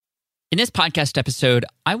In this podcast episode,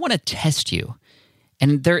 I want to test you.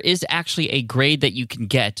 And there is actually a grade that you can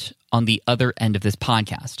get on the other end of this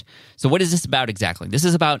podcast. So what is this about exactly? This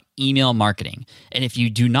is about email marketing. And if you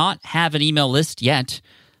do not have an email list yet,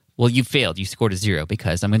 well, you failed. You scored a 0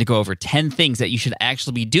 because I'm going to go over 10 things that you should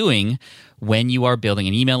actually be doing when you are building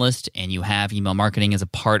an email list and you have email marketing as a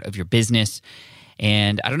part of your business.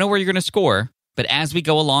 And I don't know where you're going to score, but as we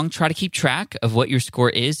go along, try to keep track of what your score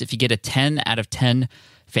is. If you get a 10 out of 10,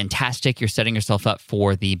 fantastic. You're setting yourself up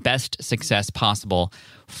for the best success possible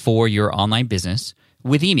for your online business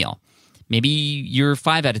with email. Maybe you're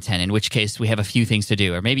 5 out of 10, in which case we have a few things to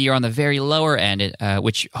do. Or maybe you're on the very lower end,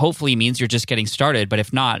 which hopefully means you're just getting started. But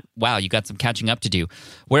if not, wow, you got some catching up to do.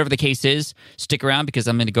 Whatever the case is, stick around because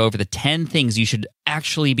I'm going to go over the 10 things you should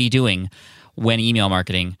actually be doing when email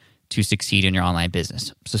marketing to succeed in your online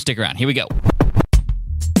business. So stick around. Here we go.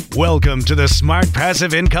 Welcome to the Smart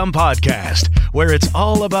Passive Income Podcast, where it's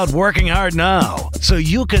all about working hard now so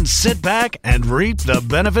you can sit back and reap the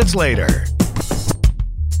benefits later.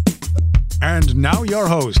 And now your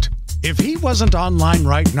host. If he wasn't online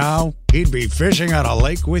right now, he'd be fishing at a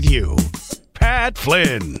lake with you, Pat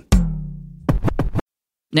Flynn.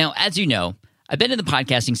 Now, as you know, I've been in the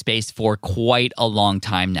podcasting space for quite a long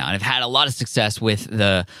time now, and I've had a lot of success with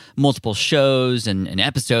the multiple shows and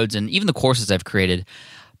episodes and even the courses I've created.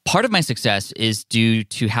 Part of my success is due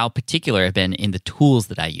to how particular I've been in the tools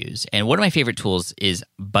that I use. And one of my favorite tools is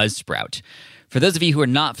Buzzsprout. For those of you who are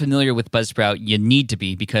not familiar with Buzzsprout, you need to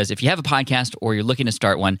be, because if you have a podcast or you're looking to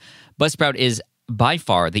start one, Buzzsprout is by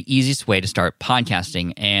far the easiest way to start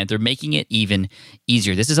podcasting, and they're making it even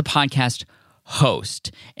easier. This is a podcast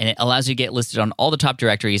host, and it allows you to get listed on all the top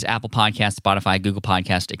directories: Apple Podcasts, Spotify, Google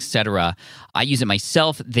Podcasts, etc. I use it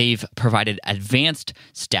myself. They've provided advanced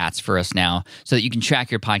stats for us now so that you can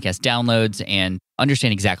track your podcast downloads and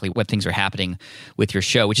understand exactly what things are happening with your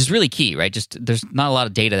show, which is really key, right? Just there's not a lot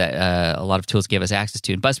of data that a lot of tools give us access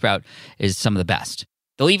to, and Buzzsprout is some of the best.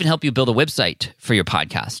 They'll even help you build a website for your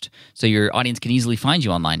podcast so your audience can easily find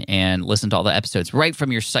you online and listen to all the episodes right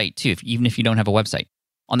from your site too, even if you don't have a website.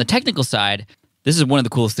 On the technical side, this is one of the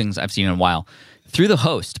coolest things I've seen in a while. Through the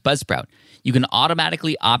host, Buzzsprout, you can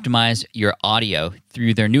automatically optimize your audio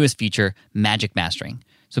through their newest feature, Magic Mastering.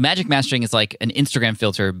 So Magic Mastering is like an Instagram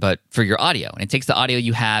filter, but for your audio. And it takes the audio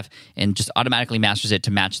you have and just automatically masters it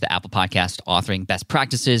to match the Apple Podcast authoring best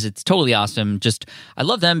practices. It's totally awesome. I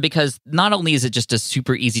love them because not only is it just a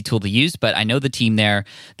super easy tool to use, but I know the team there.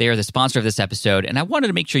 They are the sponsor of this episode. And I wanted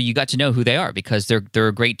to make sure you got to know who they are because they're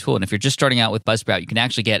a great tool. And if you're just starting out with Buzzsprout, you can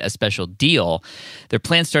actually get a special deal. Their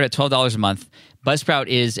plans start at $12 a month. Buzzsprout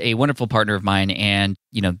is a wonderful partner of mine, and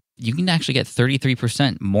you can actually get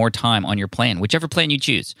 33% more time on your plan, whichever plan you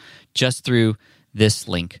choose, just through this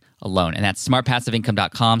link alone. And that's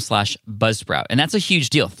smartpassiveincome.com/Buzzsprout. And that's a huge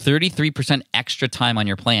deal, 33% extra time on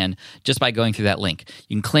your plan just by going through that link.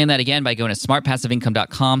 You can claim that again by going to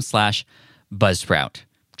smartpassiveincome.com/Buzzsprout.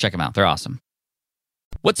 Check them out. They're awesome.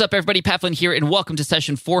 What's up, everybody? Pat Flynn here, and welcome to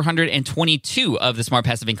session 422 of the Smart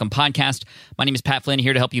Passive Income Podcast. My name is Pat Flynn,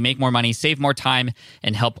 here to help you make more money, save more time,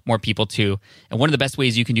 and help more people too. And one of the best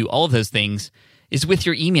ways you can do all of those things is with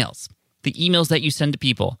your emails, the emails that you send to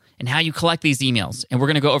people, and how you collect these emails. And we're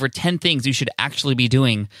going to go over 10 things you should actually be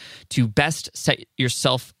doing to best set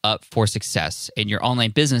yourself up for success and your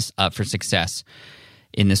online business up for success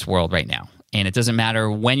in this world right now. And it doesn't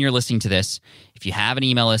matter when you're listening to this. If you have an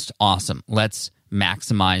email list, awesome. Let's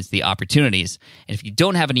maximize the opportunities. And if you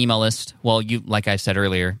don't have an email list, well, you, like I said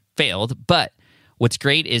earlier, failed. But what's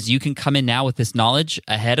great is you can come in now with this knowledge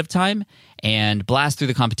ahead of time and blast through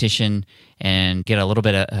the competition and get a little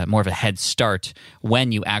bit more of a head start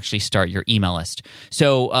when you actually start your email list.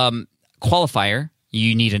 So qualifier,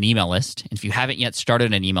 you need an email list. And if you haven't yet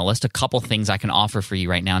started an email list, a couple things I can offer for you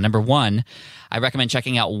right now. Number one, I recommend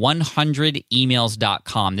checking out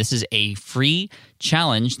 100emails.com. This is a free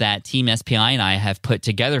challenge that Team SPI and I have put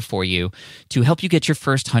together for you to help you get your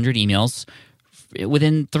first 100 emails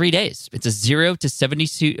within 3 days. It's a 0 to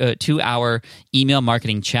 72 hour email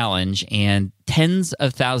marketing challenge, and tens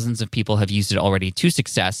of thousands of people have used it already to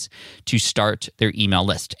success to start their email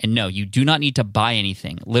list. And no, you do not need to buy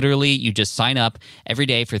anything. Literally, you just sign up every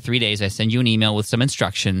day for 3 days. I send you an email with some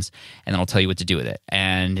instructions, and then I'll tell you what to do with it.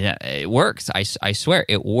 And it works. I swear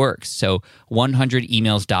it works. So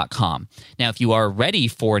 100emails.com. Now, if you are ready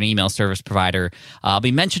for an email service provider, I'll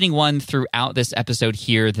be mentioning one throughout this episode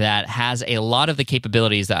here that has a lot of the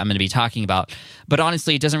capabilities that I'm going to be talking about. But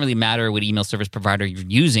honestly, it doesn't really matter what email service provider you're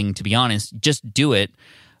using, to be honest. Just do it.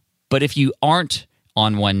 But if you aren't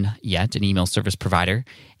on one yet, an email service provider,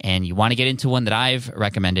 and you want to get into one that I've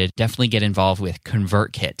recommended, definitely get involved with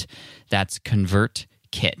ConvertKit. That's ConvertKit.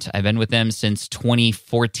 ConvertKit. I've been with them since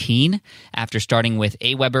 2014 after starting with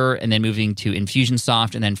Aweber and then moving to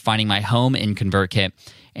Infusionsoft and then finding my home in ConvertKit.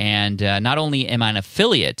 And not only am I an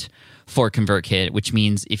affiliate for ConvertKit, which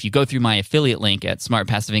means if you go through my affiliate link at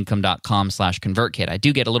smartpassiveincome.com/ConvertKit, I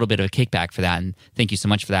do get a little bit of a kickback for that, and thank you so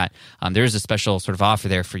much for that. There is a special sort of offer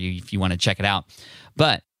there for you if you want to check it out.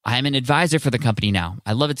 But I'm an advisor for the company now.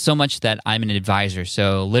 I love it so much that I'm an advisor.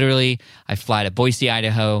 So literally, I fly to Boise,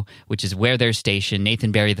 Idaho, which is where they're stationed.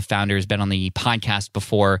 Nathan Barry, the founder, has been on the podcast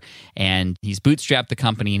before, and he's bootstrapped the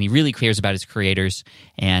company, and he really cares about his creators.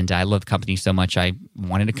 And I love the company so much, I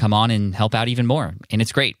wanted to come on and help out even more. And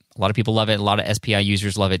it's great. A lot of people love it. A lot of SPI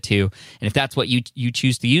users love it too. And if that's what you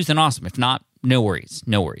choose to use, then awesome. If not, no worries,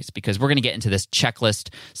 because we're going to get into this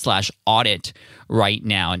checklist/audit right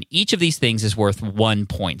now. And each of these things is worth 1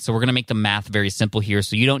 point. So we're going to make the math very simple here.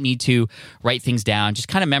 So you don't need to write things down. Just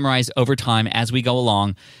kind of memorize over time as we go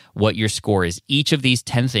along what your score is. Each of these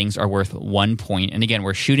 10 things are worth 1 point. And again,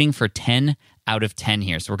 we're shooting for 10 out of 10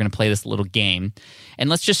 here. So we're going to play this little game. And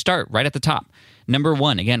let's just start right at the top. Number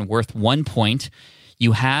 1, again, worth 1 point.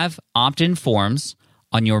 You have opt-in forms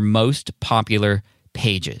on your most popular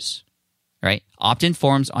pages. Right? Opt-in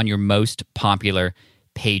forms on your most popular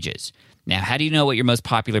pages. Now, how do you know what your most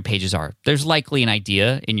popular pages are? There's likely an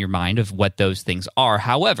idea in your mind of what those things are.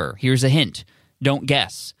 However, here's a hint. Don't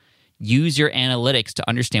guess. Use your analytics to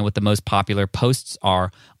understand what the most popular posts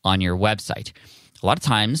are on your website. A lot of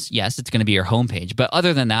times, yes, it's going to be your homepage. But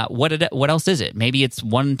other than that, what else is it? Maybe it's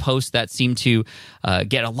one post that seemed to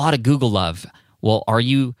get a lot of Google love. Well, are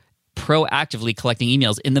you proactively collecting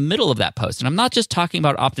emails in the middle of that post? And I'm not just talking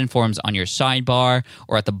about opt-in forms on your sidebar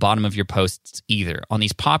or at the bottom of your posts either. On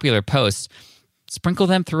these popular posts, sprinkle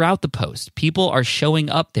them throughout the post. People are showing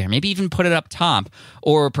up there. Maybe even put it up top.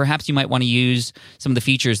 Or perhaps you might want to use some of the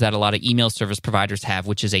features that a lot of email service providers have,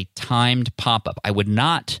 which is a timed pop-up.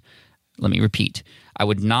 Let me repeat. I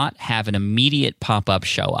would not have an immediate pop-up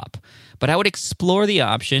show up. But I would explore the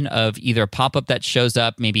option of either a pop-up that shows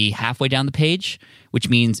up maybe halfway down the page, which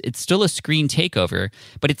means it's still a screen takeover,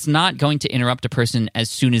 but it's not going to interrupt a person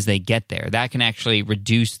as soon as they get there. That can actually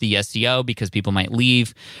reduce the SEO because people might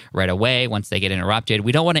leave right away once they get interrupted.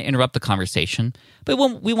 We don't want to interrupt the conversation, but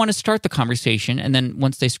we want to start the conversation, and then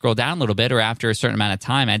once they scroll down a little bit or after a certain amount of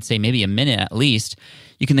time, I'd say maybe a minute at least,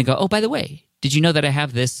 you can then go, oh, by the way, did you know that I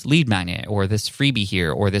have this lead magnet or this freebie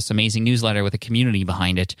here or this amazing newsletter with a community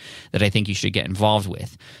behind it that I think you should get involved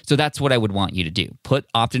with? So that's what I would want you to do. Put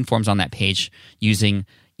opt-in forms on that page using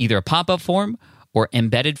either a pop-up form or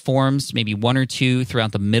embedded forms, maybe 1 or 2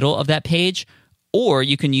 throughout the middle of that page. Or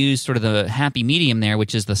you can use sort of the happy medium there,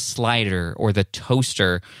 which is the slider or the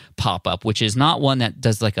toaster pop-up, which is not one that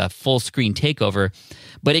does like a full screen takeover,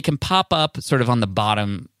 but it can pop up sort of on the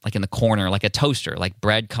bottom, like in the corner, like a toaster, like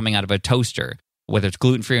bread coming out of a toaster. Whether it's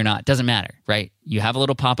gluten-free or not, doesn't matter, right? You have a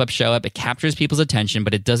little pop-up show up. It captures people's attention,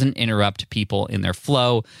 but it doesn't interrupt people in their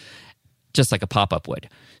flow, just like a pop-up would.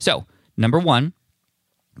 So, number 1,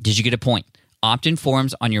 did you get a point? Opt-in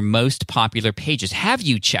forms on your most popular pages. Have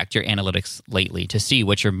you checked your analytics lately to see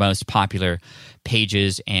what your most popular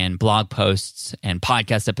pages and blog posts and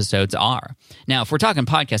podcast episodes are? Now, if we're talking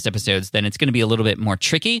podcast episodes, then it's going to be a little bit more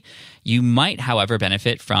tricky. You might, however,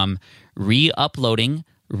 benefit from re-uploading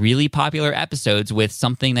really popular episodes with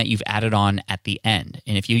something that you've added on at the end.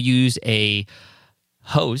 And if you use a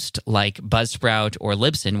host like Buzzsprout or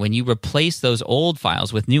Libsyn, when you replace those old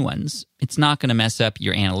files with new ones, it's not going to mess up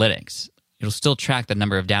your analytics. It'll still track the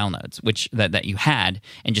number of downloads that you had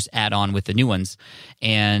and just add on with the new ones.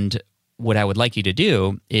 And what I would like you to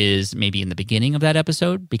do is maybe in the beginning of that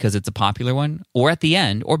episode, because it's a popular one, or at the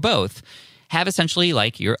end, or both, have essentially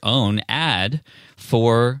like your own ad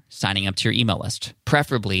for signing up to your email list.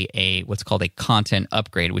 Preferably what's called a content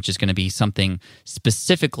upgrade, which is going to be something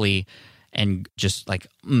specifically and just like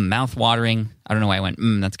mouth-watering. I don't know why I went,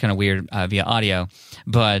 that's kind of weird via audio,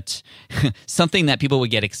 but something that people would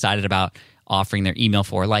get excited about offering their email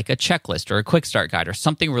for, like a checklist or a quick start guide or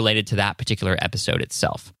something related to that particular episode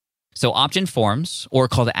itself. So opt-in forms, or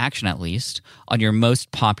call to action at least, on your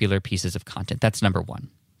most popular pieces of content. That's number 1.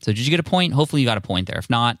 So did you get a point? Hopefully you got a point there. If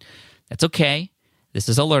not, that's okay. This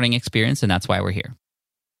is a learning experience, and that's why we're here.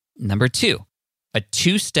 Number 2, a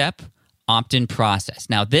 2-step opt-in process.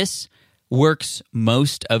 Now this works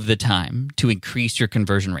most of the time to increase your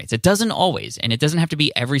conversion rates. It doesn't always, and it doesn't have to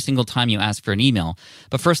be every single time you ask for an email.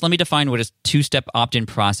 But first, let me define what a two-step opt-in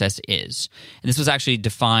process is. And this was actually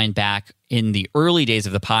defined back in the early days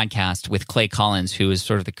of the podcast with Clay Collins, who is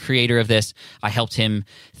sort of the creator of this. I helped him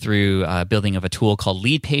through building of a tool called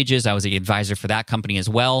Lead Pages. I was the advisor for that company as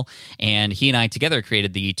well. And he and I together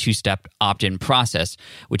created the two-step opt-in process,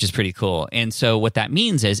 which is pretty cool. And so what that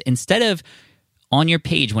means is instead of on your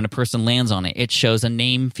page, when a person lands on it, it shows a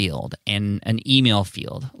name field and an email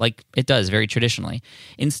field, like it does very traditionally.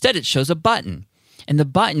 Instead, it shows a button. And the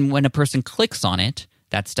button, when a person clicks on it,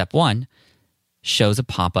 that's step one, shows a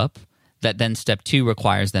pop-up that then step two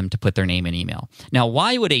requires them to put their name and email. Now,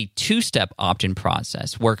 why would a two-step opt-in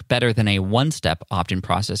process work better than a one-step opt-in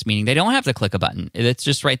process, meaning they don't have to click a button? It's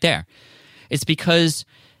just right there. It's because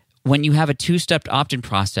when you have a two-step opt-in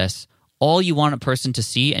process, all you want a person to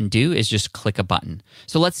see and do is just click a button.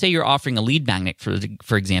 So let's say you're offering a lead magnet,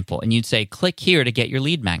 for example, and you'd say, click here to get your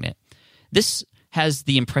lead magnet. This has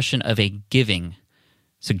the impression of a giving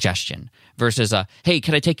suggestion versus a, hey,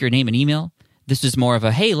 could I take your name and email? This is more of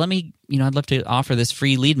a, hey, I'd love to offer this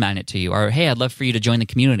free lead magnet to you. Or, hey, I'd love for you to join the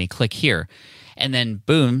community. Click here. And then,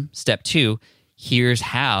 boom, step two, here's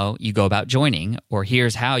how you go about joining, or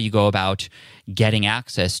here's how you go about getting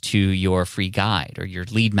access to your free guide or your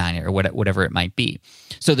lead magnet or whatever it might be.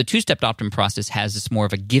 So the two-step opt-in process has this more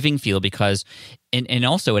of a giving feel because, and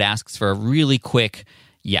also it asks for a really quick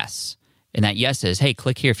yes. And that yes is, hey,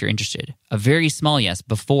 click here if you're interested. A very small yes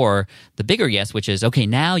before the bigger yes, which is, okay,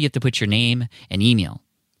 now you have to put your name and email.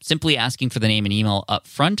 Simply asking for the name and email up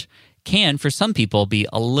front can, for some people, be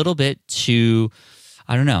a little bit too,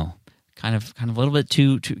 I don't know, kind of a little bit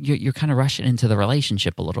too you're kind of rushing into the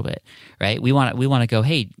relationship a little bit, right? We want to go,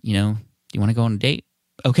 hey, do you want to go on a date?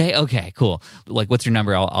 Okay, cool. Like, what's your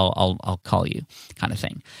number? I'll call you, kind of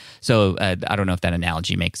thing. So I don't know if that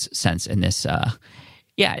analogy makes sense in this.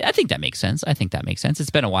 Yeah, I think that makes sense. It's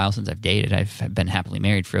been a while since I've dated. I've been happily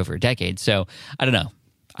married for over a decade, so I don't know.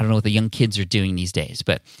 I don't know what the young kids are doing these days,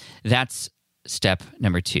 but that's step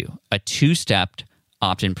number two, a two-step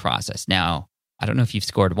opt-in process. Now, I don't know if you've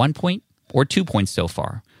scored 1 point or 2 points so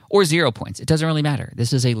far, or 0 points. It doesn't really matter.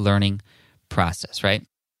 This is a learning process, right?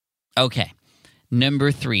 Okay,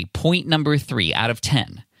 point number three out of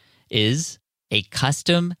 10 is a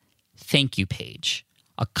custom thank you page.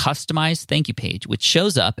 A customized thank you page, which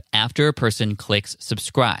shows up after a person clicks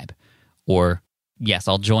subscribe, or yes,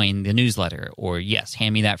 I'll join the newsletter, or yes,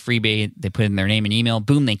 hand me that freebie. They put in their name and email.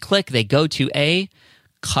 Boom, they click. They go to a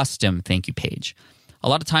custom thank you page. A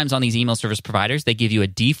lot of times on these email service providers, they give you a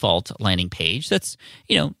default landing page that's,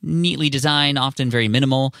 neatly designed, often very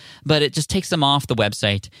minimal, but it just takes them off the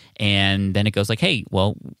website, and then it goes like, hey,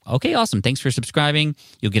 well, okay, awesome. Thanks for subscribing.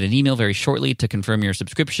 You'll get an email very shortly to confirm your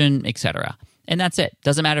subscription, etc. And that's it.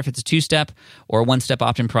 Doesn't matter if it's a two-step or a one-step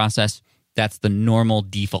opt-in process. That's the normal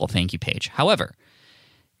default thank you page. However,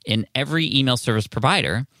 in every email service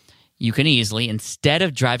provider, you can easily, instead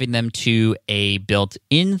of driving them to a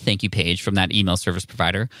built-in thank you page from that email service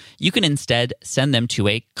provider, you can instead send them to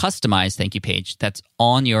a customized thank you page that's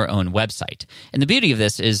on your own website. And the beauty of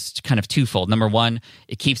this is kind of twofold. Number one,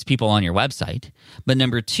 it keeps people on your website. But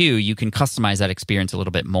number two, you can customize that experience a little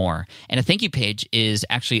bit more. And a thank you page is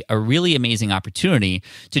actually a really amazing opportunity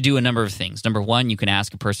to do a number of things. Number one, you can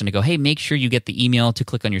ask a person to go, hey, make sure you get the email to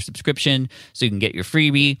click on your subscription so you can get your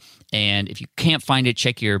freebie. And if you can't find it,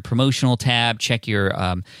 check your promotional tab, check your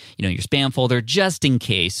your spam folder just in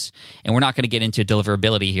case. And we're not going to get into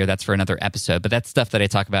deliverability here. That's for another episode. But that's stuff that I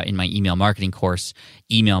talk about in my email marketing course,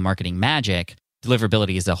 Email Marketing Magic.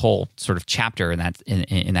 Deliverability is a whole sort of chapter in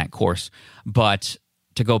that course. But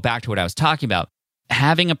to go back to what I was talking about,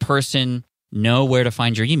 having a person know where to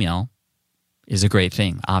find your email is a great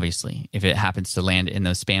thing, obviously, if it happens to land in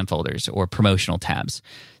those spam folders or promotional tabs.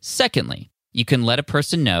 Secondly, you can let a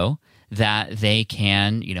person know that they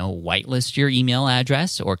can, whitelist your email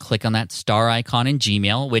address or click on that star icon in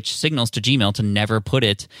Gmail, which signals to Gmail to never put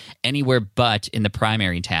it anywhere but in the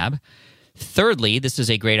primary tab. Thirdly, this is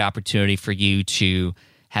a great opportunity for you to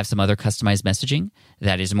have some other customized messaging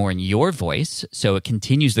that is more in your voice, so it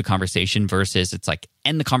continues the conversation versus it's like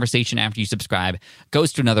end the conversation after you subscribe,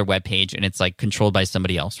 goes to another web page, and it's like controlled by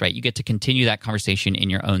somebody else, right? You get to continue that conversation in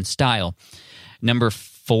your own style. Number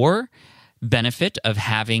 4, benefit of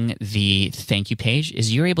having the thank you page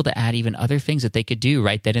is you're able to add even other things that they could do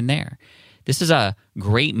right then and there. This is a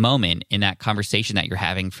great moment in that conversation that you're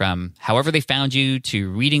having, from however they found you to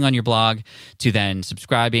reading on your blog to then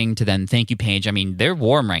subscribing to then thank you page. I mean, they're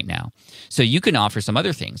warm right now. So you can offer some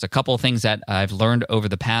other things. A couple of things that I've learned over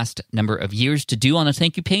the past number of years to do on a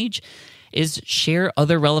thank you page is share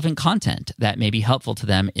other relevant content that may be helpful to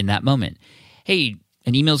them in that moment. Hey,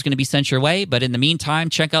 an email is going to be sent your way, but in the meantime,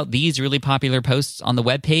 check out these really popular posts on the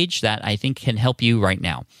webpage that I think can help you right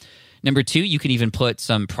now. Number 2, you can even put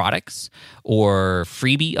some products or other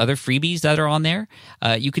freebies that are on there.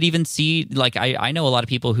 You could even see, like I know a lot of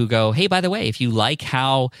people who go, hey, by the way, if you like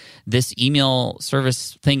how this email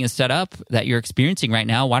service thing is set up that you're experiencing right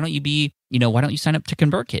now, why don't you sign up to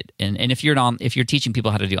ConvertKit? And if you're teaching people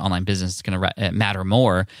how to do online business, it's going to matter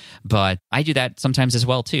more. But I do that sometimes as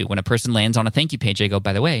well too. When a person lands on a thank you page, I go,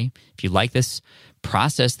 by the way, if you like this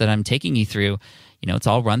process that I'm taking you through, it's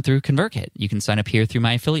all run through ConvertKit. You can sign up here through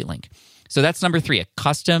my affiliate link. So that's number 3, a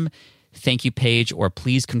custom thank you page or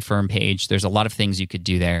please confirm page. There's a lot of things you could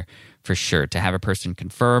do there for sure to have a person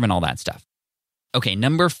confirm and all that stuff. Okay,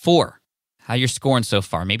 number 4, how you're scoring so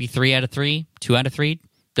far. Maybe 3 out of 3, 2 out of 3,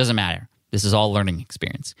 doesn't matter. This is all learning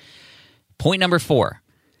experience. Point number 4,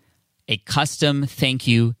 a custom thank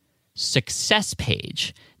you success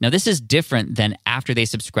page. Now, this is different than after they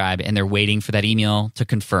subscribe and they're waiting for that email to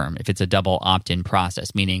confirm if it's a double opt-in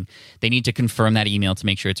process, meaning they need to confirm that email to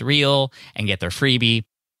make sure it's real and get their freebie.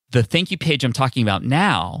 The thank you page I'm talking about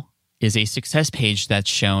now is a success page that's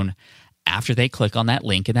shown after they click on that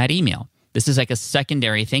link in that email. This is like a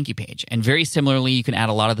secondary thank you page. And very similarly, you can add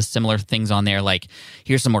a lot of the similar things on there, like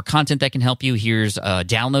here's some more content that can help you. Here's a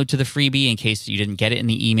download to the freebie in case you didn't get it in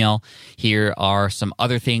the email. Here are some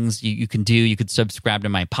other things you can do. You could subscribe to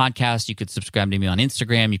my podcast. You could subscribe to me on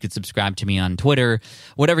Instagram. You could subscribe to me on Twitter,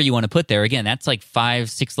 whatever you want to put there. Again, that's like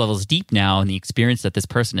 5-6 levels deep now in the experience that this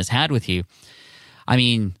person has had with you. I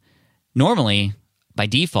mean, normally, by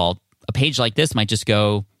default, a page like this might just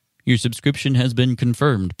go, your subscription has been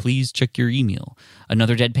confirmed. Please check your email.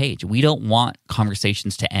 Another dead page. We don't want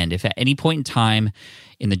conversations to end. If at any point in time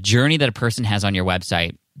in the journey that a person has on your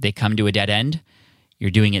website, they come to a dead end,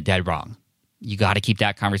 you're doing it dead wrong. You got to keep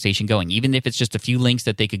that conversation going, even if it's just a few links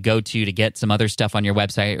that they could go to get some other stuff on your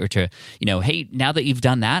website or to, hey, now that you've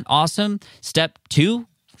done that, awesome. Step 2,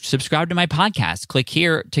 subscribe to my podcast. Click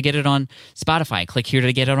here to get it on Spotify. Click here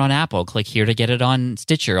to get it on Apple. Click here to get it on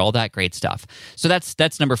Stitcher, all that great stuff. So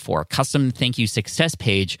that's number 4, custom thank you success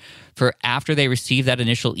page for after they receive that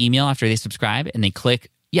initial email, after they subscribe and they click,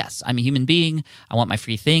 yes, I'm a human being. I want my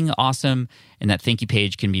free thing. Awesome. And that thank you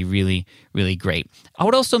page can be really, really great. I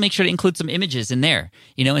would also make sure to include some images in there,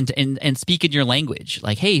 and speak in your language.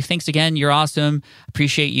 Like, hey, thanks again. You're awesome.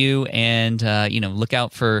 Appreciate you. And, look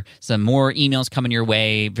out for some more emails coming your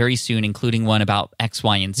way very soon, including one about X,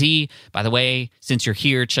 Y, and Z. By the way, since you're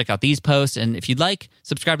here, check out these posts. And if you'd like,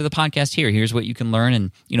 subscribe to the podcast here. Here's what you can learn.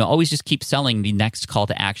 And, always just keep selling the next call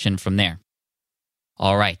to action from there.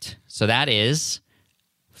 All right. So that is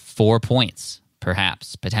 4 points.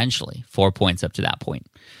 Perhaps, potentially, 4 points up to that point.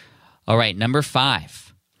 All right, number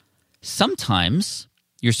 5. Sometimes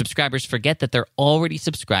your subscribers forget that they're already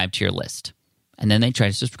subscribed to your list, and then they try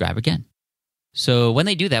to subscribe again. So when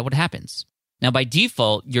they do that, what happens? Now, by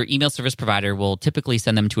default, your email service provider will typically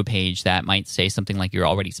send them to a page that might say something like you're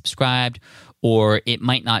already subscribed, or it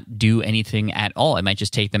might not do anything at all. It might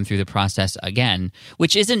just take them through the process again,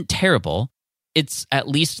 which isn't terrible. It's at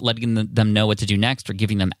least letting them know what to do next or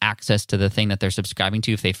giving them access to the thing that they're subscribing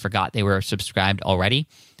to if they forgot they were subscribed already.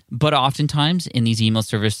 But oftentimes in these email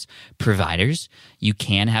service providers, you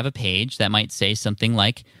can have a page that might say something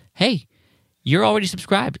like, hey, you're already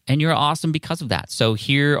subscribed and you're awesome because of that. So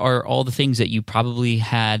here are all the things that you probably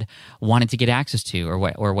had wanted to get access to or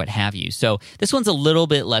what have you. So this one's a little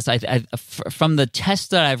bit less. From the tests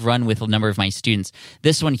that I've run with a number of my students,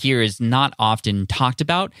 this one here is not often talked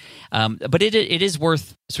about, but it is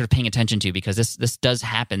worth sort of paying attention to because this does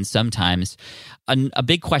happen sometimes. A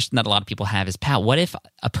big question that a lot of people have is, Pat, what if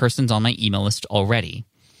a person's on my email list already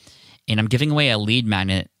and I'm giving away a lead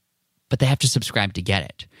magnet, but they have to subscribe to get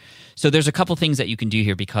it? So there's a couple things that you can do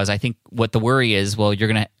here because I think what the worry is, well, you're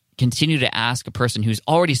going to continue to ask a person who's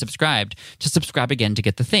already subscribed to subscribe again to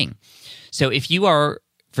get the thing. So if you are,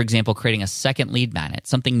 for example, creating a second lead magnet,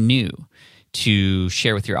 something new to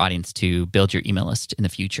share with your audience to build your email list in the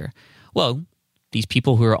future, well, these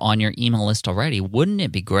people who are on your email list already, wouldn't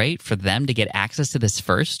it be great for them to get access to this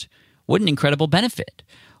first? What an incredible benefit.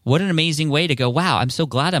 What an amazing way to go, wow, I'm so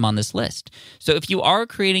glad I'm on this list. So if you are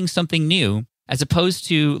creating something new, as opposed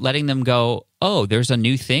to letting them go, oh, there's a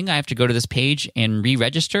new thing, I have to go to this page and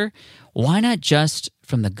re-register, why not just,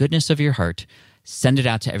 from the goodness of your heart, send it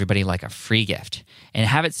out to everybody like a free gift and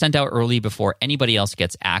have it sent out early before anybody else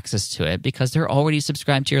gets access to it because they're already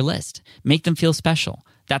subscribed to your list. Make them feel special.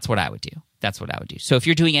 That's what I would do. So if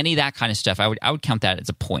you're doing any of that kind of stuff, I would count that as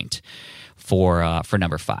a point for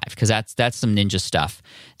number 5 because that's some ninja stuff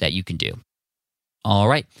that you can do. All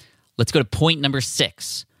right. let's go to point number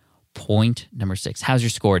 6. Point number 6. How's your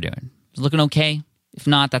score doing? Is it looking okay? If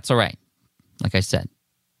not, that's all right. Like I said,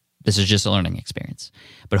 this is just a learning experience.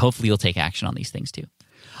 But hopefully you'll take action on these things too.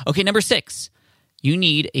 Okay, number 6. You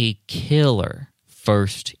need a killer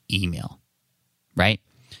first email, right?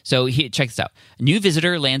 So check this out. A new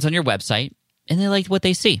visitor lands on your website, and they like what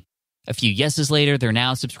they see. A few yeses later, they're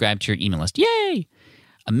now subscribed to your email list. Yay!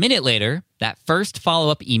 A minute later, that first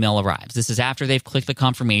follow-up email arrives. This is after they've clicked the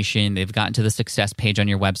confirmation, they've gotten to the success page on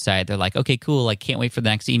your website. They're like, okay, cool, I can't wait for the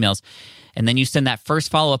next emails. And then you send that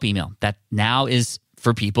first follow-up email that now is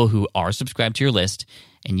for people who are subscribed to your list,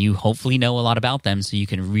 and you hopefully know a lot about them, so you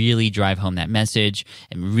can really drive home that message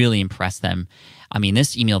and really impress them. I mean,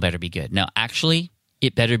 this email better be good. Now, actually,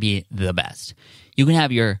 it better be the best. You can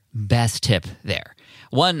have your best tip there.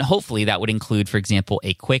 One, hopefully, that would include, for example,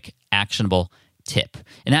 a quick, actionable tip.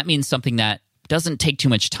 And that means something that doesn't take too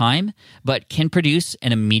much time, but can produce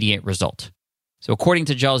an immediate result. So according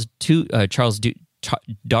to Darrell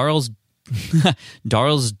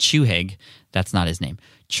Duhigg, that's not his name,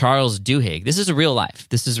 Charles Duhigg. This is a real life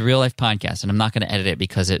podcast, and I'm not going to edit it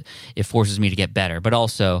because it forces me to get better. But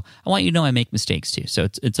also, I want you to know I make mistakes too, so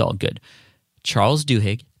it's all good. Charles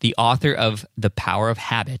Duhigg, the author of The Power of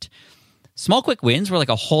Habit. Small quick wins were like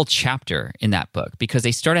a whole chapter in that book because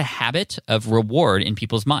they start a habit of reward in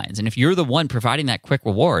people's minds. And if you're the one providing that quick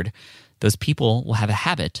reward, those people will have a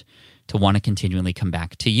habit to want to continually come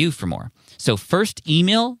back to you for more. So first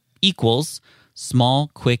email equals small,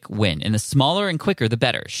 quick win. And the smaller and quicker, the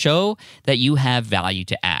better. Show that you have value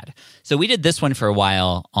to add. So we did this one for a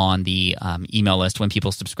while on the email list when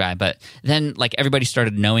people subscribe. But then like everybody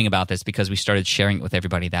started knowing about this because we started sharing it with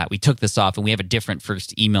everybody that we took this off and we have a different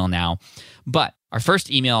first email now. But our first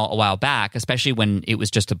email a while back, especially when it was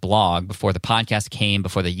just a blog before the podcast came,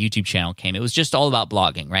 before the YouTube channel came, it was just all about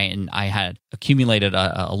blogging, right? And I had accumulated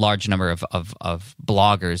a large number of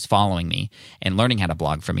bloggers following me and learning how to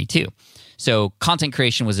blog from me too. So content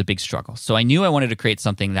creation was a big struggle. So I knew I wanted to create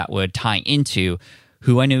something that would tie into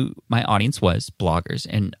who I knew my audience was, bloggers,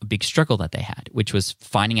 and a big struggle that they had, which was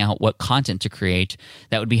finding out what content to create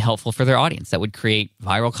that would be helpful for their audience, that would create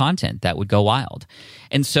viral content that would go wild.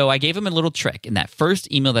 And so I gave them a little trick in that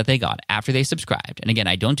first email that they got after they subscribed. And again,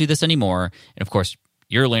 I don't do this anymore. And of course,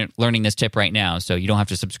 you're learning this tip right now, so you don't have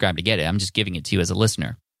to subscribe to get it. I'm just giving it to you as a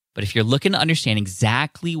listener. But if you're looking to understand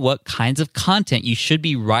exactly what kinds of content you should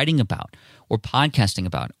be writing about or podcasting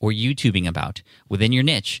about or YouTubing about within your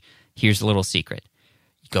niche, here's a little secret.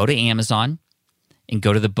 Go to Amazon and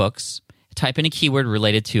go to the books, type in a keyword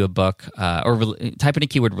related to a book type in a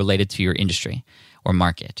keyword related to your industry or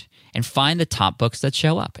market and find the top books that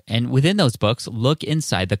show up. And within those books, look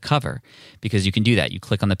inside the cover because you can do that. You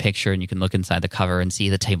click on the picture and you can look inside the cover and see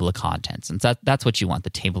the table of contents. And that's what you want, the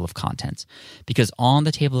table of contents. Because on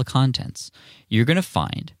the table of contents, you're going to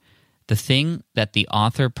find the thing that the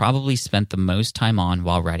author probably spent the most time on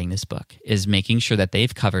while writing this book is making sure that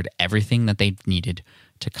they've covered everything that they needed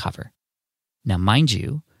to cover. Now, mind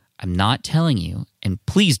you, I'm not telling you, and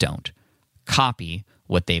please don't, copy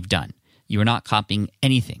what they've done. You are not copying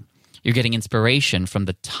anything. You're getting inspiration from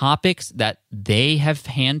the topics that they have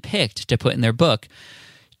handpicked to put in their book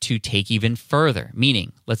to take even further.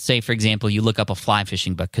 Meaning, let's say, for example, you look up a fly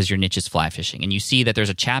fishing book because your niche is fly fishing, and you see that there's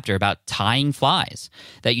a chapter about tying flies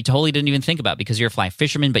that you totally didn't even think about because you're a fly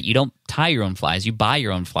fisherman, but you don't tie your own flies, you buy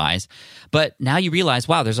your own flies. But now you realize,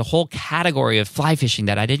 wow, there's a whole category of fly fishing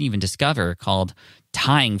that I didn't even discover called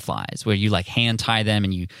tying flies, where you like hand tie them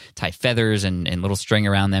and you tie feathers and little string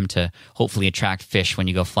around them to hopefully attract fish when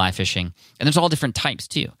you go fly fishing. And there's all different types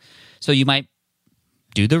too. So you might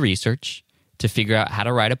do the research to figure out how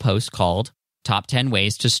to write a post called Top 10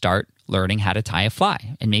 Ways to Start Learning How to Tie a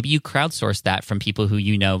Fly. And maybe you crowdsource that from people who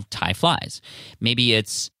you know tie flies. Maybe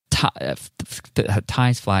it's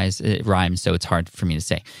ties flies, it rhymes, so it's hard for me to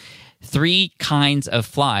say. 3 kinds of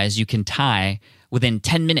flies you can tie within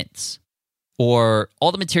 10 minutes. Or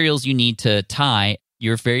all the materials you need to tie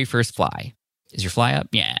your very first fly. Is your fly up?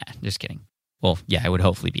 Yeah, just kidding. Well, yeah, it would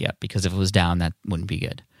hopefully be up because if it was down, that wouldn't be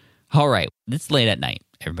good. All right, it's late at night,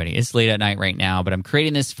 everybody. It's late at night right now, but I'm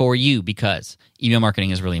creating this for you because email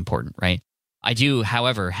marketing is really important, right? I do,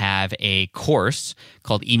 however, have a course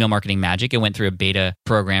called Email Marketing Magic. It went through a beta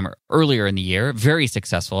program earlier in the year. Very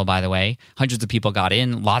successful, by the way. Hundreds of people got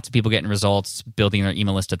in, lots of people getting results, building their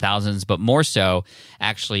email list to thousands, but more so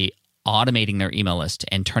actually automating their email list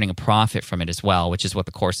and turning a profit from it as well, which is what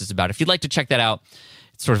the course is about. If you'd like to check that out,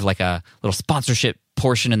 it's sort of like a little sponsorship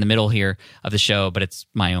portion in the middle here of the show, but it's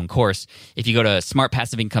my own course. If you go to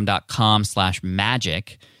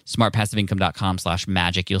smartpassiveincome.com/magic,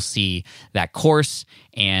 smartpassiveincome.com/magic. You'll see that course,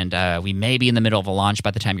 and we may be in the middle of a launch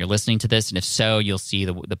by the time you're listening to this. And if so, you'll see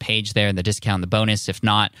the page there and the discount, the bonus. If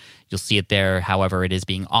not, you'll see it there. However, it is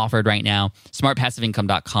being offered right now.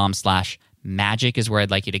 smartpassiveincome.com/magic is where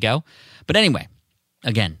I'd like you to go. But anyway,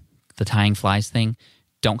 again, the tying flies thing,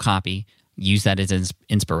 don't copy. Use that as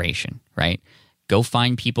inspiration, right? Go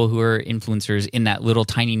find people who are influencers in that little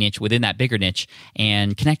tiny niche within that bigger niche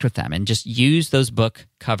and connect with them, and just use those book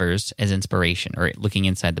covers as inspiration, or looking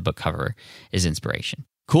inside the book cover as inspiration.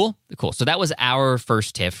 Cool? Cool. So that was our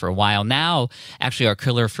first tip for a while. Now, actually, our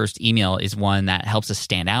killer first email is one that helps us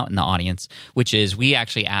stand out in the audience, which is we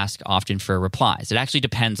actually ask often for replies. It actually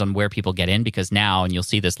depends on where people get in, because now, and you'll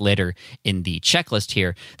see this later in the checklist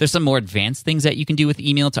here, there's some more advanced things that you can do with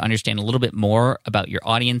email to understand a little bit more about your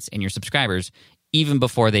audience and your subscribers, even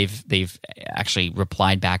before they've actually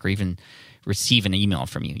replied back or even receive an email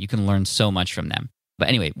from you. You can learn so much from them. But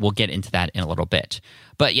anyway, we'll get into that in a little bit.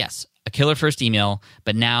 But yes, a killer first email,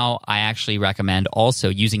 but now I actually recommend also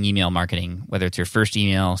using email marketing, whether it's your first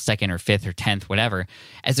email, second or fifth or 10th, whatever,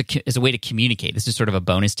 as a way to communicate. This is sort of a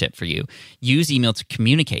bonus tip for you. Use email to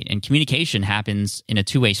communicate, and communication happens in a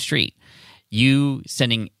two-way street. You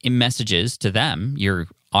sending messages to them, your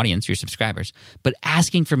audience, your subscribers, but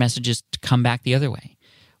asking for messages to come back the other way.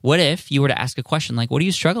 What if you were to ask a question like, what are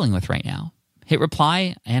you struggling with right now? Hit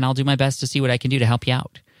reply, and I'll do my best to see what I can do to help you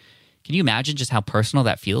out. Can you imagine just how personal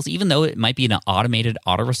that feels, even though it might be an automated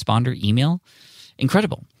autoresponder email?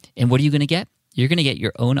 Incredible. And what are you going to get? You're going to get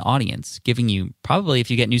your own audience giving you, probably if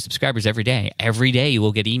you get new subscribers every day you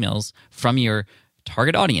will get emails from your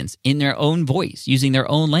target audience in their own voice, using their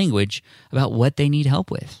own language about what they need help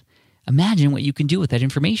with. Imagine what you can do with that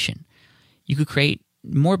information. You could create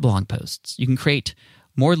more blog posts. You can create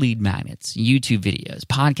more lead magnets, YouTube videos,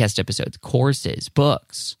 podcast episodes, courses,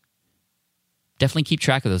 books. Definitely keep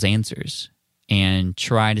track of those answers and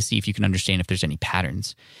try to see if you can understand if there's any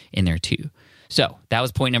patterns in there too. So that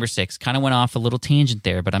was point number 6. Kind of went off a little tangent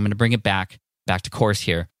there, but I'm going to bring it back to course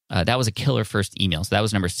here. That was a killer first email. So that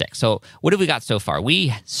was number 6. So what have we got so far?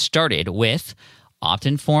 We started with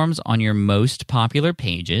opt-in forms on your most popular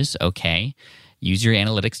pages. Okay. Use your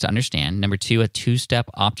analytics to understand. Number 2, a 2-step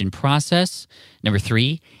opt-in process. Number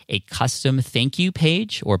 3, a custom thank you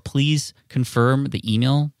page, or please confirm the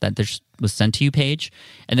email that was sent to you page.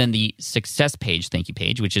 And then the success page thank you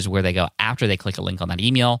page, which is where they go after they click a link on that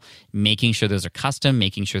email, making sure those are custom,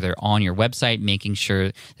 making sure they're on your website, making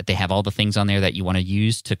sure that they have all the things on there that you want to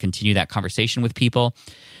use to continue that conversation with people.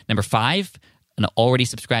 Number 5, an already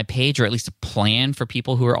subscribed page, or at least a plan for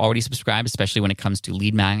people who are already subscribed, especially when it comes to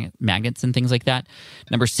lead magnets and things like that.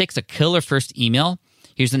 Number 6, a killer first email.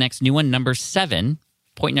 Here's the next new one, number 7.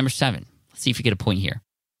 Point number 7. Let's see if you get a point here.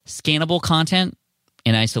 Scannable content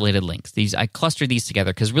and isolated links. I clustered these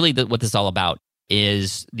together because really what this is all about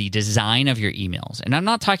is the design of your emails. And I'm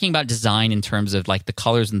not talking about design in terms of like the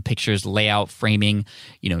colors and pictures, layout, framing,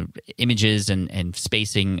 images and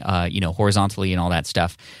spacing, horizontally and all that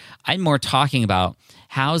stuff. I'm more talking about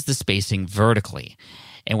how's the spacing vertically.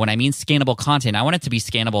 And when I mean scannable content, I want it to be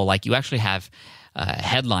scannable like you actually have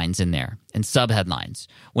headlines in there and subheadlines.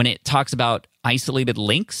 When it talks about isolated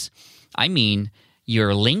links, I mean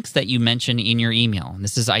your links that you mention in your email.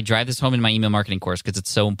 And I drive this home in my email marketing course because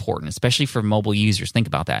it's so important, especially for mobile users. Think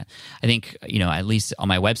about that. I think, at least on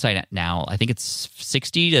my website now, I think it's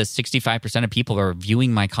 60 to 65% of people are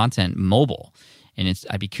viewing my content mobile. And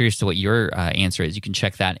I'd be curious to what your answer is. You can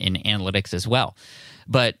check that in analytics as well.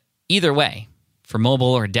 But either way, for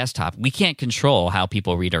mobile or desktop, we can't control how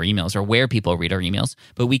people read our emails or where people read our emails,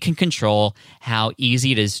 but we can control how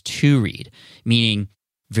easy it is to read, meaning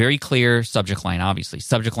very clear subject line, obviously.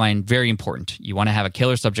 Subject line, very important. You want to have a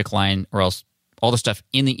killer subject line, or else all the stuff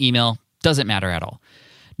in the email doesn't matter at all.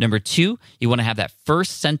 Number 2, you want to have that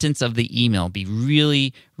first sentence of the email be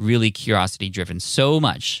really, really curiosity-driven, so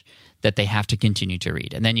much that they have to continue to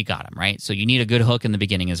read. And then you got them, right? So you need a good hook in the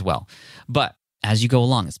beginning as well. But as you go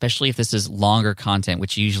along, especially if this is longer content,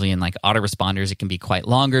 which usually in like autoresponders, it can be quite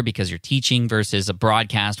longer because you're teaching versus a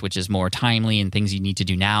broadcast, which is more timely and things you need to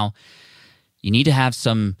do now. You need to have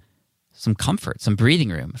some comfort, some breathing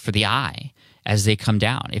room for the eye as they come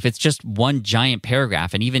down. If it's just one giant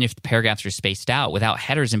paragraph, and even if the paragraphs are spaced out without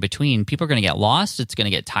headers in between, people are going to get lost. It's going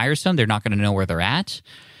to get tiresome. They're not going to know where they're at.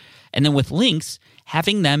 And then with links,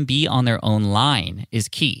 having them be on their own line is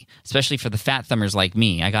key, especially for the fat thumbers like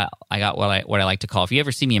me. I got what I like to call, if you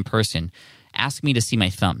ever see me in person, ask me to see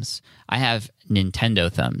my thumbs. I have Nintendo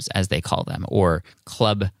thumbs, as they call them, or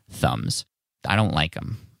club thumbs. I don't like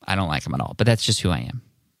them. I don't like them at all, but that's just who I am.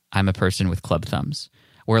 I'm a person with club thumbs,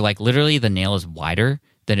 where like literally the nail is wider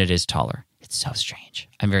than it is taller. It's so strange.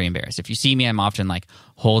 I'm very embarrassed. If you see me, I'm often like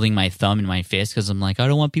holding my thumb in my fist because I'm like, I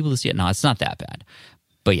don't want people to see it. No, it's not that bad.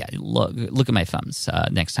 But yeah, look at my thumbs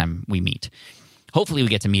next time we meet. Hopefully we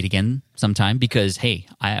get to meet again sometime because, hey,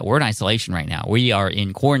 we're in isolation right now. We are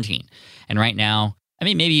in quarantine. And right now, I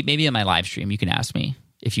mean, maybe on my live stream, you can ask me.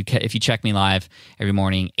 If you check me live every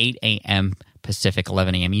morning, 8 a.m. Pacific,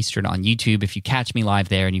 11 a.m. Eastern on YouTube. If you catch me live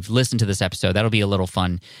there and you've listened to this episode, that'll be a little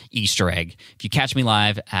fun Easter egg. If you catch me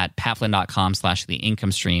live at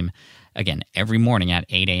patflynn.com/theincomestream, again, every morning at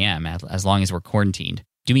 8 a.m., as long as we're quarantined,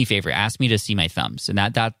 do me a favor, ask me to see my thumbs. And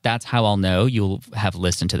that's how I'll know you'll have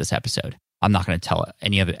listened to this episode. I'm not going to tell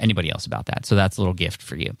anybody else about that. So that's a little gift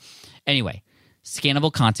for you. Anyway,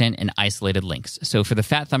 scannable content and isolated links. So for the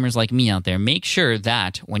fat thumbers like me out there, make sure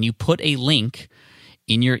that when you put a link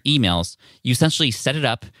in your emails, you essentially set it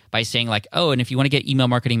up by saying like, oh, and if you want to get email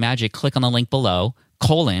marketing magic, click on the link below,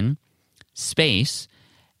 space,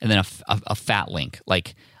 and then a fat link,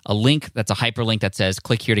 like a link that's a hyperlink that says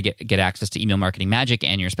click here to get access to email marketing magic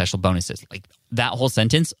and your special bonuses. Like that whole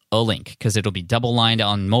sentence, a link, because it'll be double lined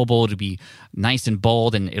on mobile, it'll be nice and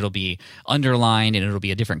bold, and it'll be underlined, and it'll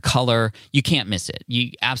be a different color. You can't miss it.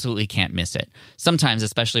 You absolutely can't miss it. Sometimes,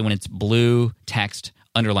 especially when it's blue text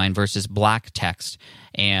underline versus black text,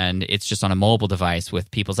 and it's just on a mobile device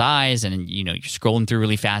with people's eyes, and you're scrolling through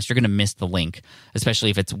really fast, you're going to miss the link, especially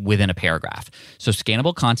if it's within a paragraph. So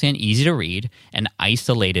scannable content, easy to read, and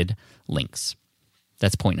isolated links.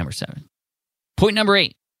 That's point number 7. Point number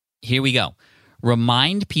 8, here we go.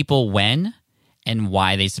 Remind people when and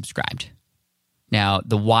why they subscribed. Now,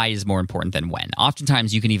 the why is more important than when.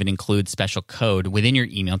 Oftentimes, you can even include special code within your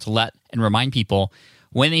email to let and remind people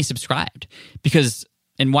when they subscribed.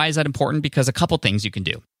 And why is that important? Because a couple things you can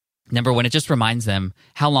do. Number one, it just reminds them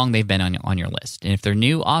how long they've been on your list. And if they're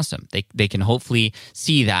new, awesome. They can hopefully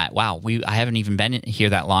see that, wow, I haven't even been here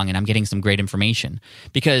that long and I'm getting some great information.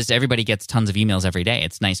 Because everybody gets tons of emails every day.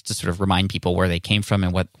 It's nice to sort of remind people where they came from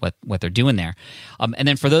and what they're doing there. And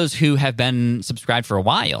then for those who have been subscribed for a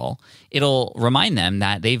while, it'll remind them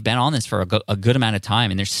that they've been on this for a good amount of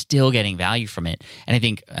time and they're still getting value from it. And I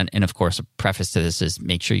think, and of course, a preface to this is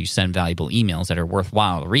make sure you send valuable emails that are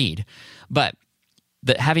worthwhile to read. But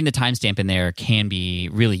having the timestamp in there can be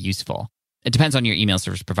really useful. It depends on your email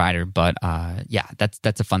service provider, but yeah,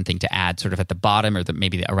 that's a fun thing to add sort of at the bottom or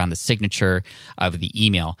maybe around the signature of the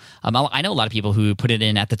email. I know a lot of people who put it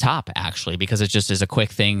in at the top, actually, because it just is a quick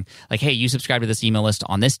thing like, hey, you subscribe to this email list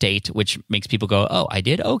on this date, which makes people go, oh, I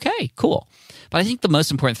did? Okay, cool. But I think the most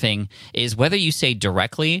important thing is whether you say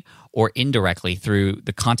directly or indirectly through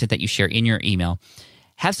the content that you share in your email,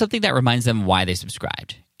 have something that reminds them why they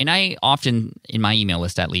subscribed. And I often, in my email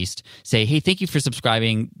list at least, say, hey, thank you for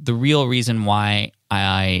subscribing. The real reason why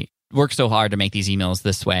I work so hard to make these emails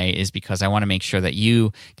this way is because I want to make sure that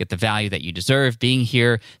you get the value that you deserve being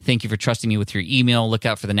here. Thank you for trusting me with your email. Look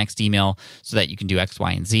out for the next email so that you can do X,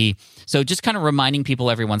 Y, and Z. So just kind of reminding people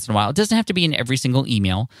every once in a while. It doesn't have to be in every single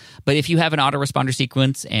email, but if you have an autoresponder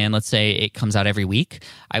sequence and let's say it comes out every week,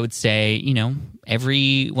 I would say,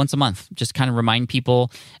 every once a month, just kind of remind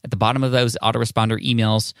people at the bottom of those autoresponder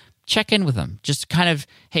emails, check in with them. Just kind of,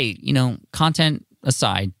 hey, content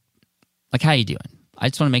aside, like, how you doing? I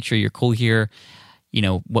just want to make sure you're cool here.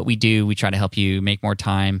 What we do, we try to help you make more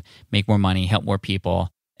time, make more money, help more people.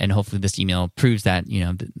 And hopefully this email proves that,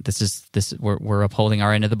 we're upholding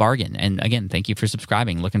our end of the bargain. And again, thank you for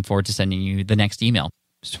subscribing. Looking forward to sending you the next email.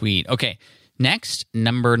 Sweet. Okay. Next,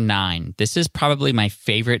 number 9. This is probably my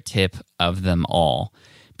favorite tip of them all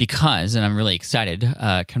because, and I'm really excited,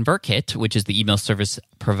 ConvertKit, which is the email service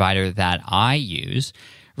provider that I use,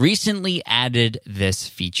 recently added this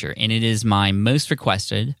feature, and it is my most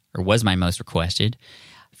requested, or was my most requested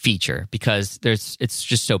feature because it's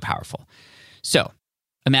just so powerful. So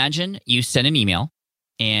imagine you send an email,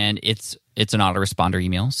 and it's an autoresponder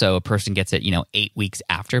email, so a person gets it 8 weeks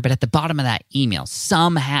after, but at the bottom of that email,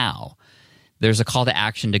 somehow there's a call to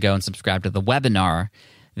action to go and subscribe to the webinar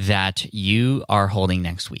that you are holding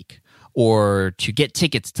next week, or to get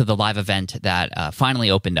tickets to the live event that finally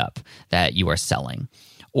opened up that you are selling,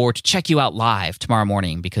 or to check you out live tomorrow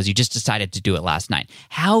morning because you just decided to do it last night.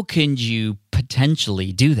 How can you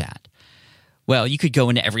potentially do that? Well, you could go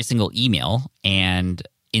into every single email and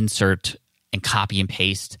insert and copy and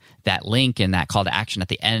paste that link and that call to action at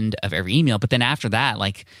the end of every email. But then after that,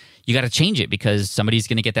 you got to change it because somebody's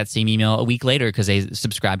going to get that same email a week later because they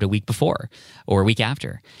subscribed a week before or a week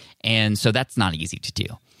after. And so that's not easy to do.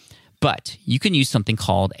 But you can use something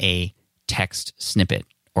called a text snippet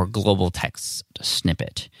or global text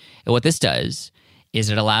snippet. And what this does is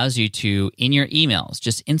it allows you to, in your emails,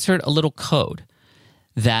 just insert a little code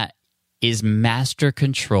that is master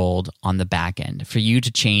controlled on the back end for you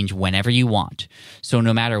to change whenever you want. So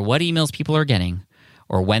no matter what emails people are getting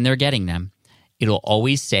or when they're getting them, it'll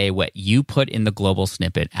always say what you put in the global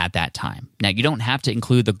snippet at that time. Now, you don't have to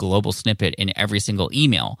include the global snippet in every single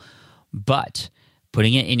email, but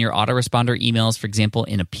putting it in your autoresponder emails, for example,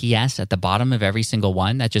 in a PS at the bottom of every single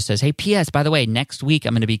one that just says, hey, PS, by the way, next week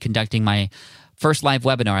I'm going to be conducting my first live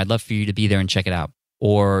webinar. I'd love for you to be there and check it out.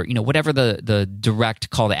 Or, whatever the direct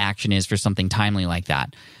call to action is for something timely like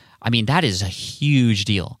that. I mean, that is a huge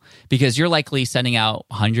deal because you're likely sending out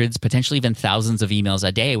hundreds, potentially even thousands of emails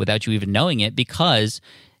a day without you even knowing it because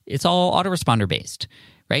it's all autoresponder based,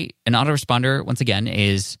 right? An autoresponder, once again,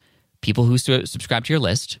 is people who subscribe to your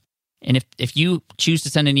list. And if you choose to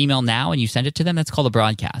send an email now and you send it to them, that's called a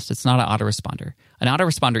broadcast. It's not an autoresponder. An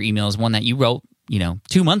autoresponder email is one that you wrote,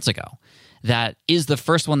 2 months ago. That is the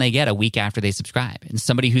first one they get a week after they subscribe. And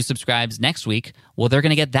somebody who subscribes next week, well, they're going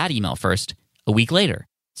to get that email first a week later.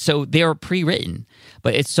 So they are pre-written.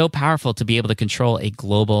 But it's so powerful to be able to control a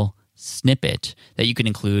global snippet that you can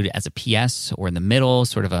include as a PS or in the middle,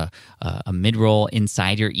 sort of a mid-roll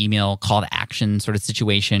inside your email call to action sort of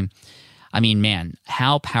situation. I mean, man,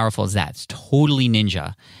 how powerful is that? It's totally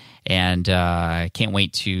ninja. And I can't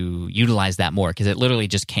wait to utilize that more because it literally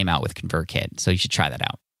just came out with ConvertKit. So you should try that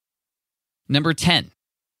out. Number 10,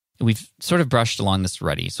 we've sort of brushed along this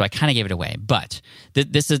already, so I kind of gave it away. But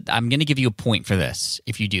I'm going to give you a point for this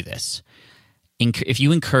if you do this. If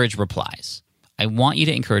you encourage replies, I want you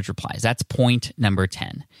to encourage replies. That's point number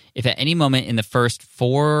 10. If at any moment in the first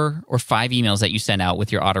 4 or 5 emails that you send out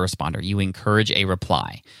with your autoresponder, you encourage a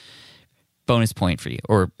reply, bonus point for you,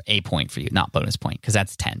 or a point for you, not bonus point, because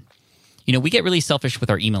that's 10. We get really selfish with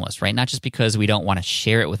our email list, right? Not just because we don't want to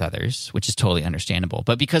share it with others, which is totally understandable,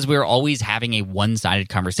 but because we're always having a one-sided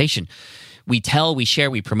conversation. We tell, we share,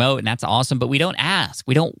 we promote, and that's awesome, but we don't ask.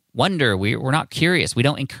 We don't wonder. We're not curious. We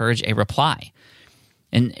don't encourage a reply.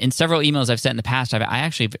 And in several emails I've sent in the past, I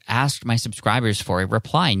actually asked my subscribers for a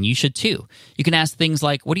reply, and you should too. You can ask things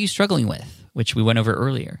like, what are you struggling with? Which we went over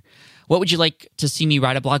earlier. What would you like to see me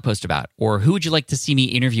write a blog post about? Or who would you like to see me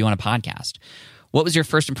interview on a podcast? What was your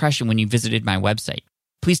first impression when you visited my website?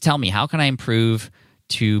 Please tell me, how can I improve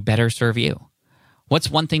to better serve you?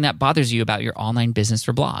 What's one thing that bothers you about your online business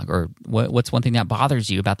or blog? Or what's one thing that bothers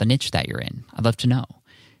you about the niche that you're in? I'd love to know.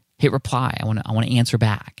 Hit reply. I want to answer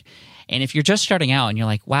back. And if you're just starting out and you're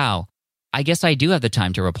like, wow, I guess I do have the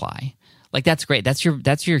time to reply. Like, that's great. That's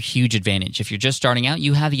your huge advantage. If you're just starting out,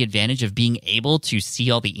 you have the advantage of being able to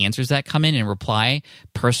see all the answers that come in and reply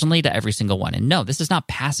personally to every single one. And no, this is not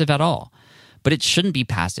passive at all. But it shouldn't be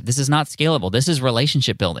passive. This is not scalable. This is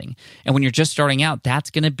relationship building. And when you're just starting out,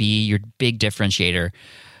 that's going to be your big differentiator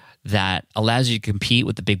that allows you to compete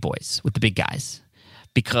with the big boys, with the big guys.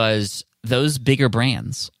 Because those bigger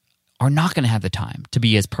brands are not going to have the time to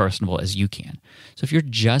be as personable as you can. So if you're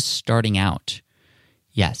just starting out,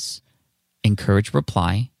 yes, encourage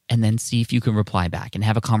reply and then see if you can reply back and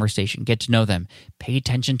have a conversation. Get to know them. Pay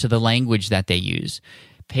attention to the language that they use.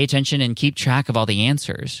 Pay attention and keep track of all the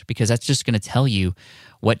answers because that's just going to tell you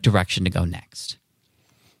what direction to go next.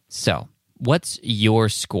 So, what's your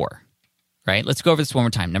score? Right? Let's go over this one more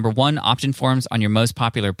time. Number 1, opt-in forms on your most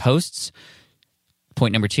popular posts.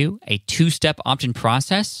 Point number 2, a 2-step opt-in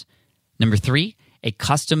process. Number 3, a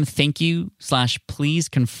custom thank you / please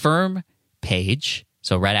confirm page.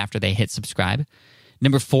 So right after they hit subscribe.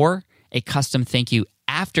 Number 4, a custom thank you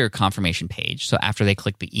after confirmation page. So after they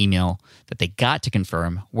click the email that they got to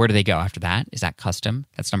confirm, where do they go after that? Is that custom?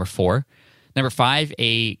 That's number 4. Number 5,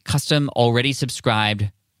 a custom already subscribed,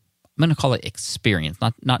 I'm going to call it experience,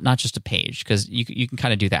 not just a page, because you can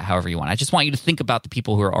kind of do that however you want. I just want you to think about the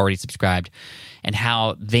people who are already subscribed and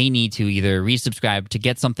how they need to either resubscribe to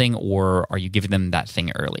get something, or are you giving them that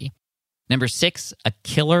thing early? Number 6, a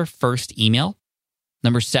killer first email.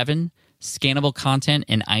 Number 7, scannable content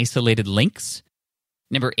and isolated links.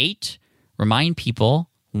 Number 8, remind people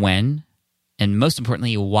when, and most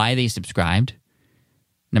importantly, why they subscribed.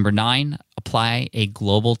 Number 9, apply a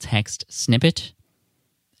global text snippet.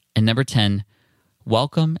 And number 10,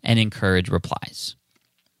 welcome and encourage replies.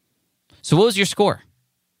 So what was your score?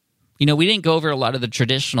 We didn't go over a lot of the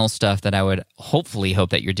traditional stuff that I would hopefully hope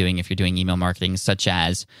that you're doing if you're doing email marketing, such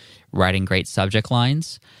as writing great subject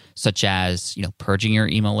lines, such as, purging your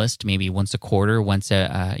email list maybe once a quarter,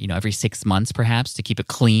 every 6 months perhaps to keep it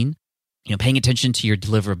clean, paying attention to your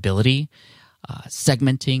deliverability,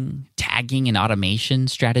 segmenting, tagging, and automation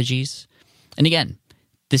strategies. And again,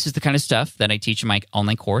 this is the kind of stuff that I teach in my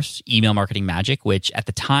online course, Email Marketing Magic, which at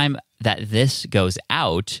the time that this goes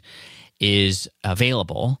out is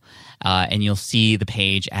available, and you'll see the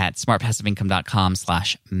page at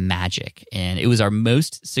smartpassiveincome.com/magic. And it was our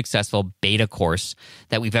most successful beta course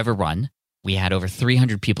that we've ever run. We had over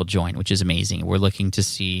 300 people join, which is amazing. We're looking to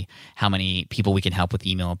see how many people we can help with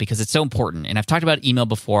email because it's so important. And I've talked about email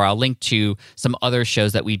before. I'll link to some other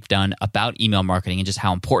shows that we've done about email marketing and just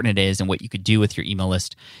how important it is and what you could do with your email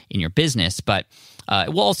list in your business. But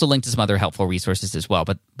we'll also link to some other helpful resources as well.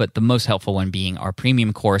 But the most helpful one being our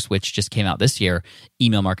premium course, which just came out this year,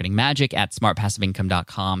 Email Marketing Magic at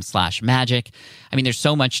smartpassiveincome.com/magic. I mean, there's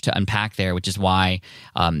so much to unpack there, which is why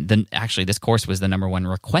actually this course was the number one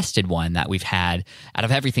requested one that we've had out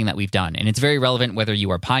of everything that we've done. And it's very relevant whether you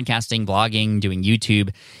are podcasting, blogging, doing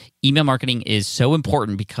YouTube. Email marketing is so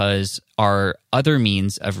important because our other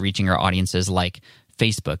means of reaching our audiences like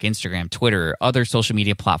Facebook, Instagram, Twitter, other social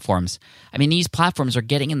media platforms. I mean, these platforms are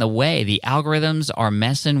getting in the way. The algorithms are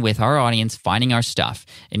messing with our audience, finding our stuff.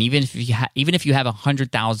 And even if you have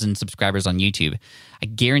 100,000 subscribers on YouTube, I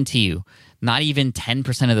guarantee you, not even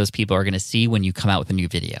 10% of those people are going to see when you come out with a new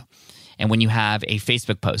video. And when you have a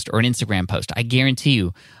Facebook post or an Instagram post, I guarantee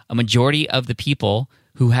you, a majority of the people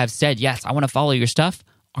who have said, yes, I want to follow your stuff,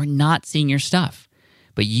 are not seeing your stuff.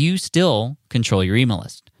 But you still control your email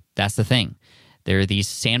list. That's the thing. There are these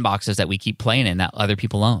sandboxes that we keep playing in that other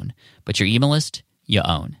people own. But your email list, you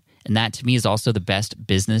own. And that, to me, is also the best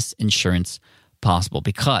business insurance possible,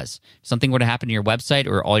 because if something were to happen to your website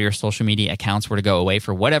or all your social media accounts were to go away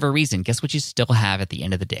for whatever reason, guess what you still have at the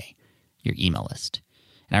end of the day? Your email list.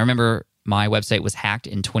 And I remember my website was hacked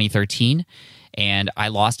in 2013, and I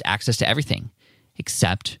lost access to everything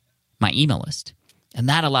except my email list. And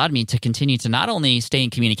that allowed me to continue to not only stay in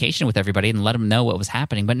communication with everybody and let them know what was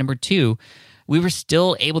happening, but number two, we were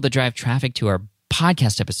still able to drive traffic to our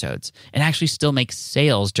podcast episodes and actually still make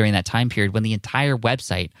sales during that time period when the entire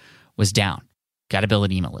website was down. Got to build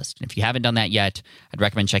an email list. And if you haven't done that yet, I'd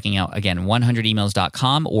recommend checking out, again,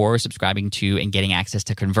 100emails.com or subscribing to and getting access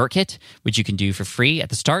to ConvertKit, which you can do for free at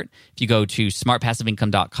the start. If you go to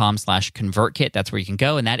smartpassiveincome.com/ConvertKit, that's where you can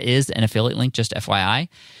go. And that is an affiliate link, just FYI.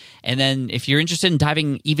 And then if you're interested in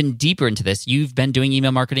diving even deeper into this, you've been doing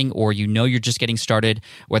email marketing or you know you're just getting started,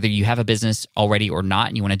 whether you have a business already or not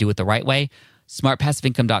and you want to do it the right way,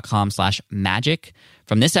 smartpassiveincome.com/magic.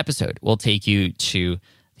 From this episode, we'll take you to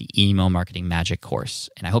the Email Marketing Magic course.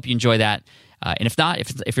 And I hope you enjoy that. And if not,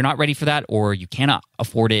 if you're not ready for that or you cannot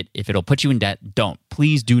afford it, if it'll put you in debt, don't.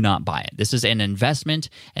 Please do not buy it. This is an investment,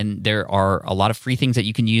 and there are a lot of free things that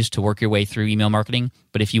you can use to work your way through email marketing.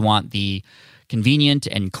 But if you want the convenient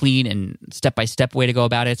and clean and step-by-step way to go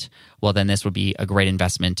about it, well, then this would be a great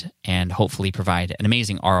investment and hopefully provide an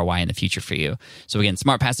amazing ROI in the future for you. So again,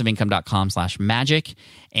 smartpassiveincome.com/magic.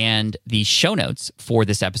 And the show notes for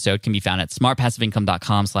this episode can be found at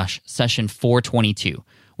smartpassiveincome.com/session422.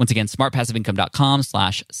 Once again,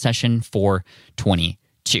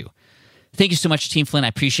 smartpassiveincome.com/session422. Thank you so much, Team Flynn. I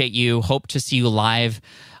appreciate you. Hope to see you live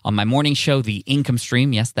on my morning show, The Income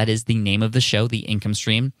Stream. Yes, that is the name of the show, The Income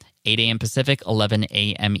Stream. 8 a.m. Pacific, 11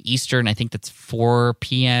 a.m. Eastern. I think that's 4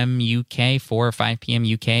 p.m. UK, 4 or 5 p.m.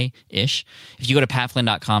 UK-ish. If you go to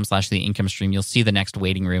patflynn.com/The Income Stream, you'll see the next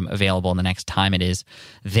waiting room available and the next time it is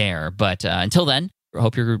there. But until then, I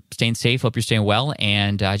hope you're staying safe, hope you're staying well,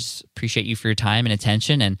 and I just appreciate you for your time and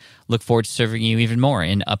attention and look forward to serving you even more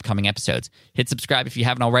in upcoming episodes. Hit subscribe if you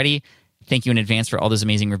haven't already. Thank you in advance for all those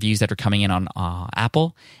amazing reviews that are coming in on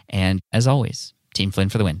Apple. And as always, Team Flynn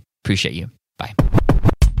for the win. Appreciate you. Bye.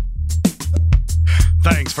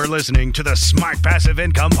 Thanks for listening to the Smart Passive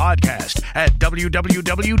Income Podcast at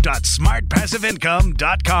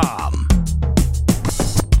www.smartpassiveincome.com.